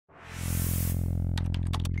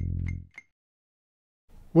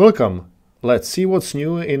Welcome! Let's see what's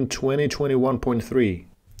new in 2021.3.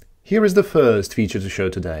 Here is the first feature to show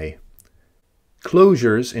today.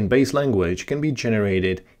 Closures in base language can be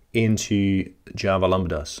generated into Java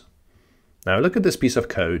lambdas. Now look at this piece of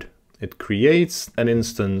code. It creates an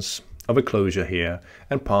instance of a closure here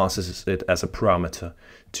and passes it as a parameter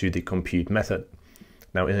to the compute method.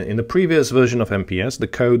 Now in the previous version of MPS, the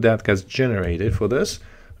code that gets generated for this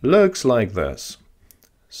looks like this.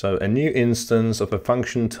 So a new instance of a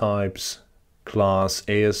function types class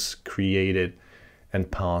is created and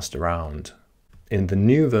passed around. In the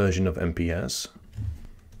new version of MPS,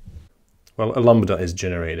 well, a lambda is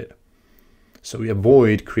generated. So we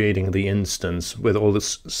avoid creating the instance with all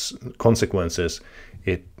the consequences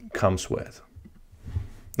it comes with.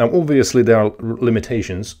 Now, obviously, there are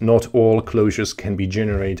limitations. Not all closures can be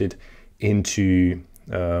generated into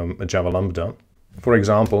a Java lambda. For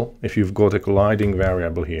example, if you've got a colliding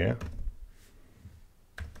variable here,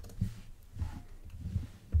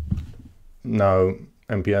 now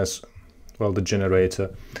MPS, well, the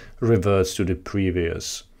generator reverts to the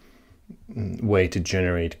previous way to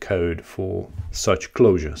generate code for such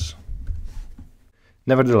closures.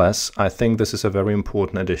 Nevertheless, I think this is a very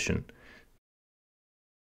important addition.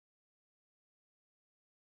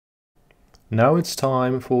 Now it's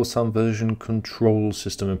time for some version control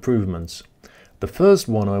system improvements. The first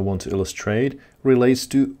one I want to illustrate relates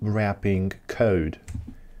to wrapping code.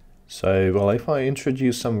 So, well, if I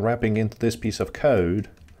introduce some wrapping into this piece of code,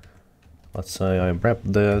 let's say I wrap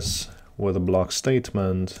this with a block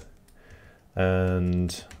statement,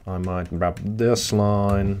 and I might wrap this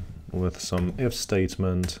line with some if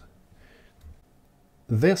statement.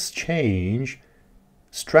 This change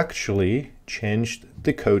structurally changed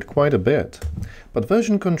the code quite a bit, but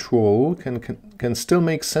version control can still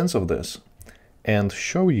make sense of this and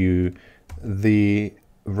show you the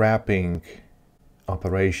wrapping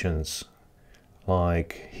operations.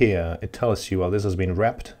 Like here, it tells you, well, this has been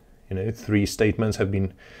wrapped, 3 statements have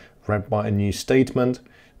been wrapped by a new statement.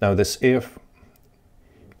 Now this if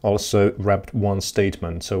also wrapped 1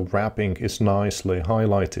 statement, so wrapping is nicely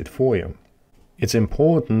highlighted for you. It's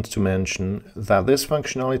important to mention that this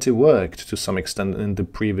functionality worked to some extent in the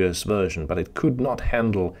previous version, but it could not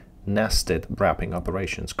handle nested wrapping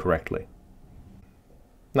operations correctly.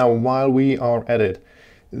 Now, while we are at it,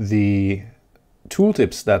 the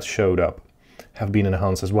tooltips that showed up have been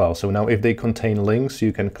enhanced as well. So now if they contain links,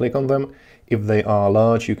 you can click on them. If they are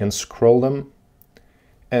large, you can scroll them.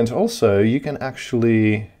 And also, you can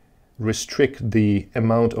actually restrict the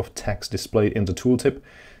amount of text displayed in the tooltip.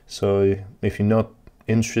 So if you're not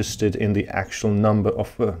interested in the actual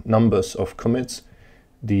numbers of commits,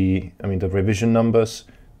 the revision numbers,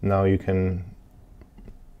 now you can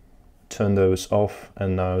turn those off,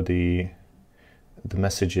 and now the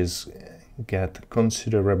messages get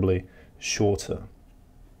considerably shorter.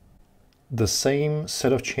 The same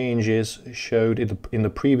set of changes showed in the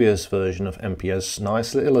previous version of MPS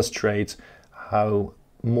nicely illustrates how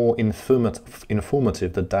more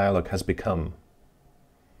informative the dialog has become.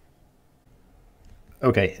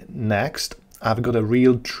 Okay, next, I've got a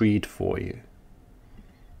real treat for you.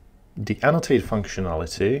 The annotate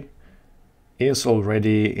functionality is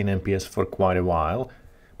already in MPS for quite a while,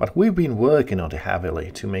 but we've been working on it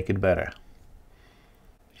heavily to make it better.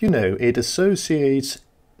 It associates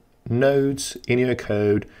nodes in your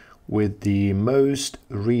code with the most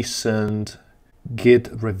recent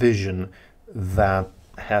Git revision that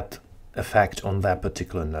had effect on that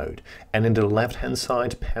particular node. And in the left-hand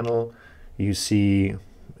side panel, you see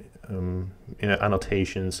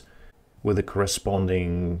annotations with the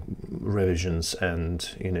corresponding revisions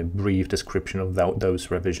and brief description of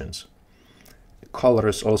those revisions.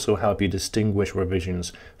 Colors also help you distinguish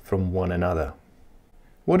revisions from one another.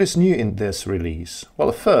 What is new in this release?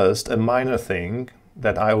 Well, first, a minor thing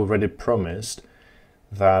that I already promised,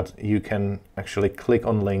 that you can actually click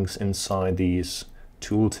on links inside these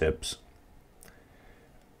tooltips.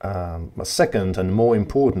 But second, and more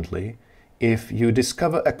importantly, if you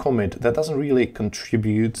discover a commit that doesn't really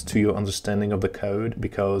contribute to your understanding of the code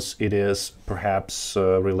because it is perhaps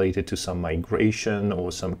related to some migration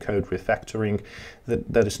or some code refactoring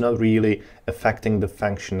that is not really affecting the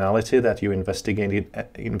functionality that you're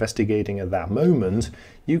investigating at that moment,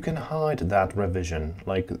 you can hide that revision.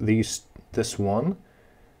 Like this one,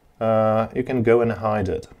 you can go and hide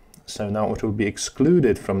it. So now it will be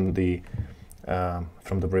excluded from the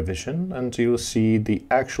revision, and you'll see the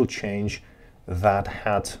actual change that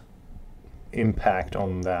had impact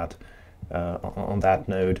on that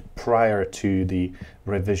node prior to the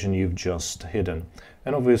revision you've just hidden.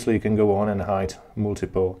 And obviously you can go on and hide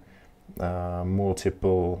multiple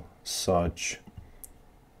such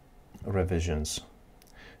revisions.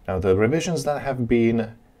 Now the revisions that have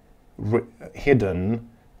been hidden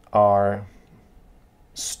are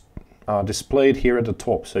displayed here at the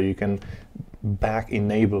top, so you can back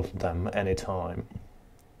enable them anytime.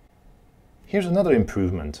 Here's another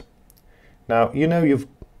improvement. Now you know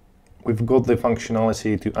we've got the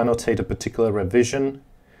functionality to annotate a particular revision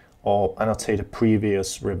or annotate a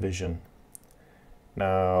previous revision.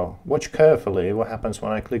 Now watch carefully what happens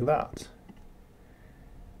when I click that.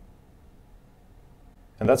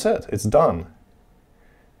 And that's it, it's done.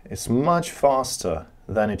 It's much faster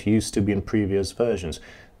than it used to be in previous versions.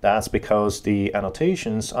 That's because the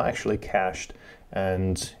annotations are actually cached,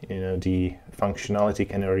 and the functionality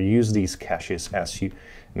can reuse these caches as you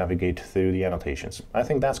navigate through the annotations. I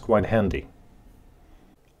think that's quite handy.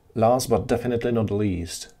 Last but definitely not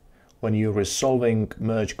least, when you're resolving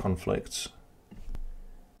merge conflicts,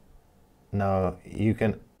 now you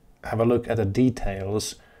can have a look at the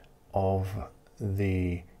details of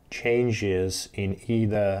the changes in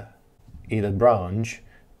either branch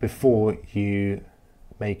before you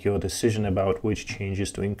make your decision about which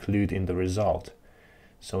changes to include in the result.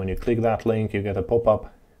 So when you click that link, you get a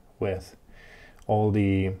pop-up with all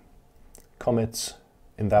the commits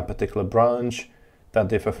in that particular branch that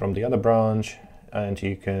differ from the other branch, and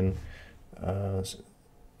you can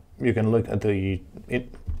look at the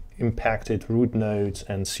impacted root nodes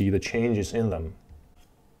and see the changes in them.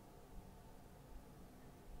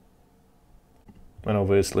 And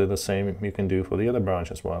obviously the same you can do for the other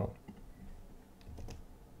branch as well.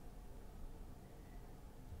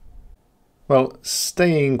 Well,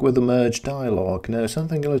 staying with the merge dialog, now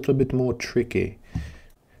something a little bit more tricky.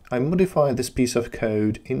 I modified this piece of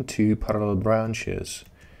code into parallel branches.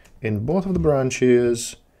 In both of the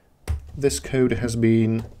branches, this code has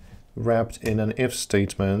been wrapped in an if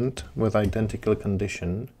statement with identical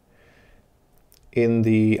condition. In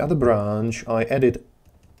the other branch, I added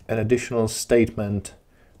an additional statement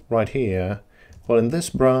right here. Well, in this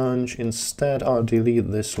branch, instead, I'll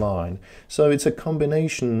delete this line. So it's a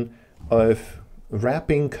combination of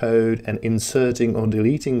wrapping code and inserting or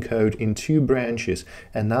deleting code in two branches,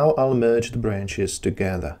 and now I'll merge the branches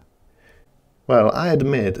together. Well, I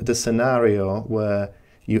admit the scenario where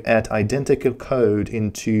you add identical code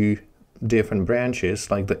into different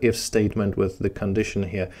branches, like the if statement with the condition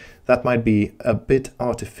here, that might be a bit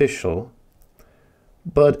artificial.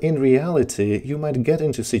 But in reality, you might get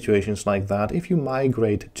into situations like that if you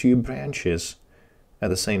migrate two branches at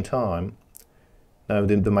the same time. Now,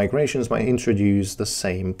 the migrations might introduce the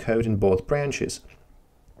same code in both branches.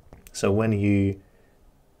 So when you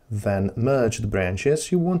then merge the branches,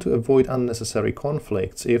 you want to avoid unnecessary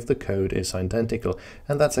conflicts if the code is identical.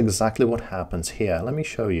 And that's exactly what happens here. Let me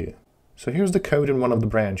show you. So here's the code in one of the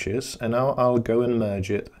branches, and now I'll go and merge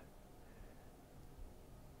it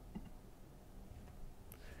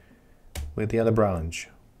with the other branch.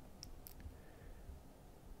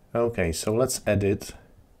 Okay, so let's edit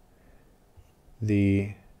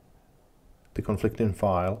the conflicting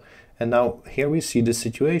file, and now here we see the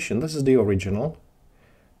situation. This is the original.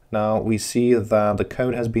 Now we see that the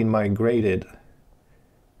code has been migrated.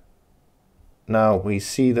 Now we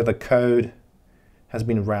see that the code has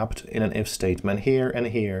been wrapped in an if statement here and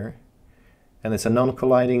here, and it's a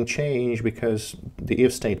non-colliding change because the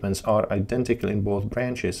if statements are identical in both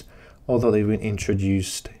branches, although they've been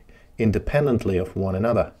introduced independently of one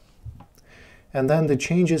another. And then the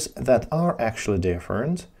changes that are actually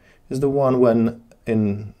different is the one when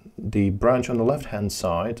in the branch on the left-hand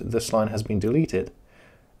side, this line has been deleted,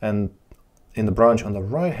 and in the branch on the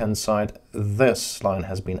right-hand side, this line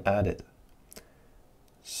has been added.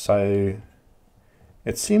 So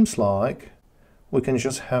it seems like we can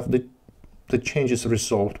just have the changes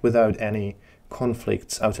resolved without any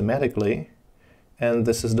conflicts automatically, and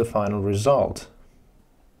this is the final result.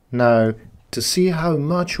 Now, to see how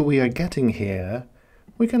much we are getting here,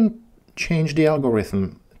 we can change the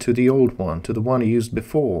algorithm to the old one, to the one used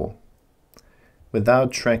before,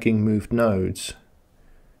 without tracking moved nodes.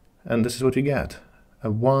 And this is what you get,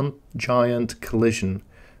 a one giant collision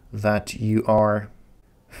that you are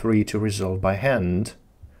free to resolve by hand.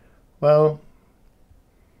 Well,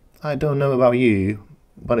 I don't know about you,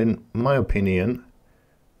 but in my opinion,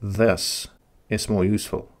 this is more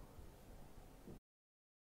useful.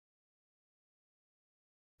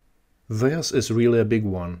 This is really a big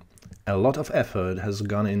one. A lot of effort has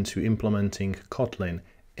gone into implementing Kotlin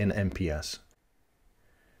in MPS.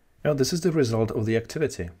 Now, this is the result of the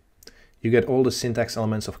activity. You get all the syntax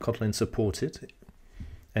elements of Kotlin supported,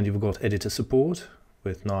 and you've got editor support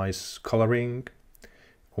with nice coloring,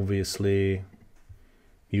 obviously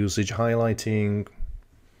usage highlighting,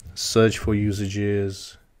 search for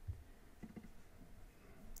usages,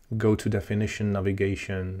 go to definition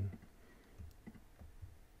navigation.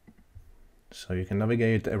 So you can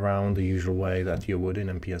navigate around the usual way that you would in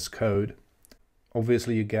MPS code.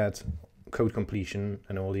 Obviously you get code completion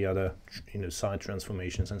and all the other side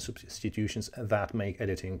transformations and substitutions that make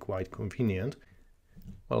editing quite convenient.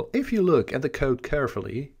 Well, if you look at the code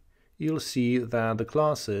carefully, you'll see that the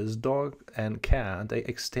classes dog and cat, they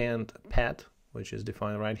extend pet, which is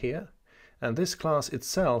defined right here, and this class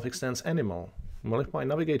itself extends animal. Well, if I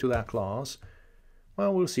navigate to that class,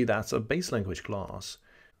 well, we'll see that's a base language class.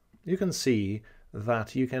 You can see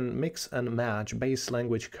that you can mix and match base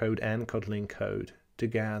language code and Kotlin code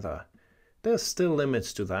together. There's still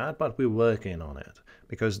limits to that, but we're working on it,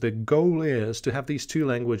 because the goal is to have these two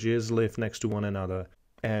languages live next to one another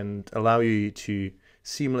and allow you to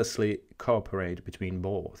seamlessly cooperate between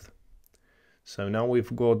both. So now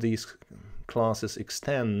we've got these classes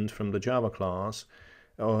extend from the Java class,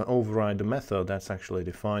 override the method that's actually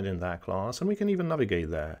defined in that class, and we can even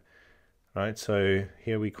navigate there. Right, so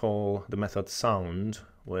here we call the method sound,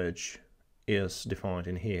 which is defined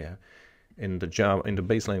in here in the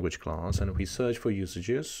base language class, and if we search for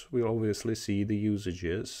usages, we'll obviously see the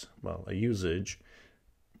usages, well, a usage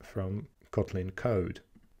from Kotlin code.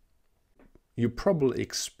 You probably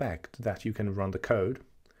expect that you can run the code,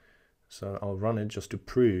 so I'll run it just to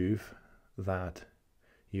prove that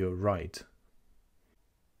you're right.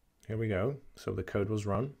 Here we go, so the code was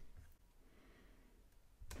run.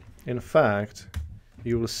 In fact,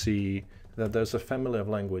 you will see that there's a family of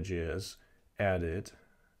languages added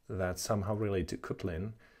that somehow relate to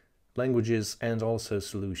Kotlin, languages and also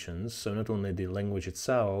solutions, so not only the language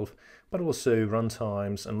itself, but also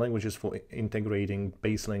runtimes and languages for integrating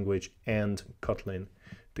base language and Kotlin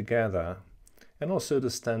together. And also the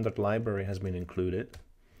standard library has been included,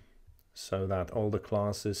 so that all the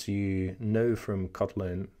classes you know from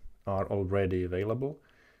Kotlin are already available.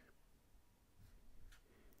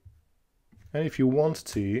 And if you want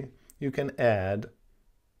to, you can add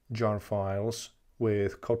jar files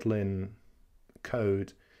with Kotlin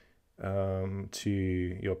code to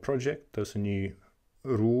your project. There's a new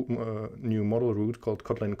model root called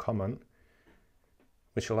Kotlin Common,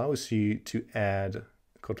 which allows you to add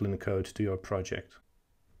Kotlin code to your project.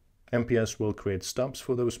 MPS will create stubs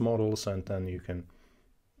for those models, and then you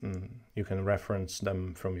can reference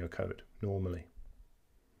them from your code normally.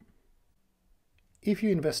 If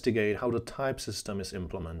you investigate how the type system is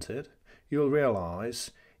implemented, you'll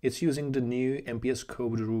realize it's using the new MPS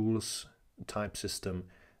Coderules type system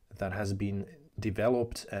that has been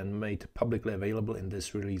developed and made publicly available in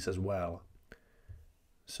this release as well.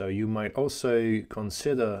 So you might also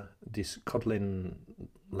consider this Kotlin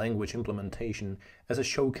language implementation as a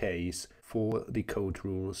showcase for the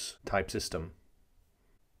Coderules type system.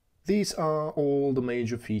 These are all the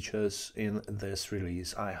major features in this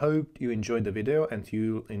release. I hope you enjoyed the video and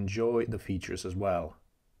you'll enjoy the features as well.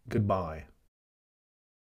 Goodbye.